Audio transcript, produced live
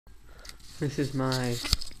This is my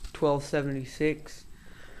 1276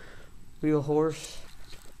 wheel horse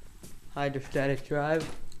hydrostatic drive.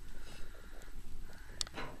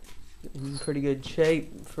 In pretty good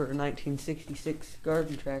shape for a 1966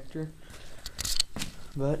 garden tractor,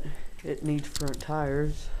 but it needs front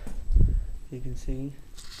tires, you can see,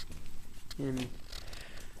 and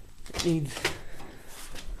it needs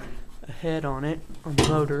a head on it on the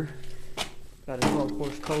motor. Got a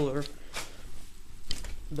 12-horse Kohler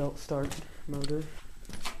belt start motor.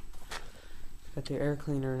 Got the air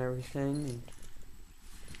cleaner and everything, and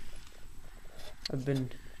I've been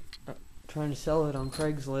trying to sell it on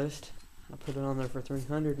Craigslist. I put it on there for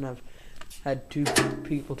 $300, and I've had 2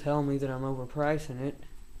 people tell me that I'm overpricing it.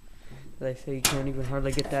 They say you can't even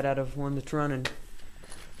hardly get that out of one that's running,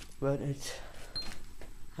 but it's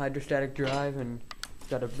hydrostatic drive and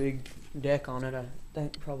got a big deck on it. I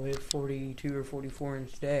think probably a 42 or 44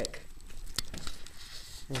 inch deck,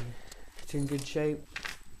 and it's in good shape.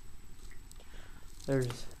 There's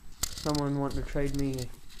someone wanting to trade me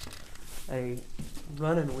a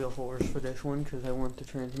running wheel horse for this one because I want the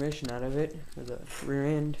transmission out of it, or the rear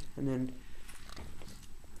end, and then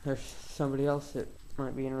there's somebody else that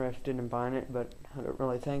might be interested in buying it, but I don't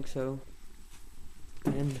really think so.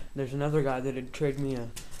 And there's another guy that had traded me a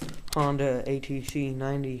Honda ATC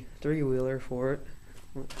 93 wheeler for it,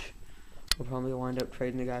 which we'll probably wind up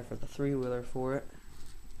trading the guy for the 3-wheeler for it.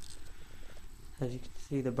 As you can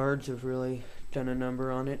see, the birds have really done a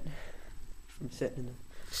number on it from sitting in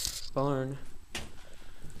the barn.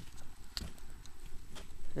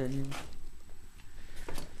 And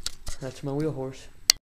that's my wheel horse.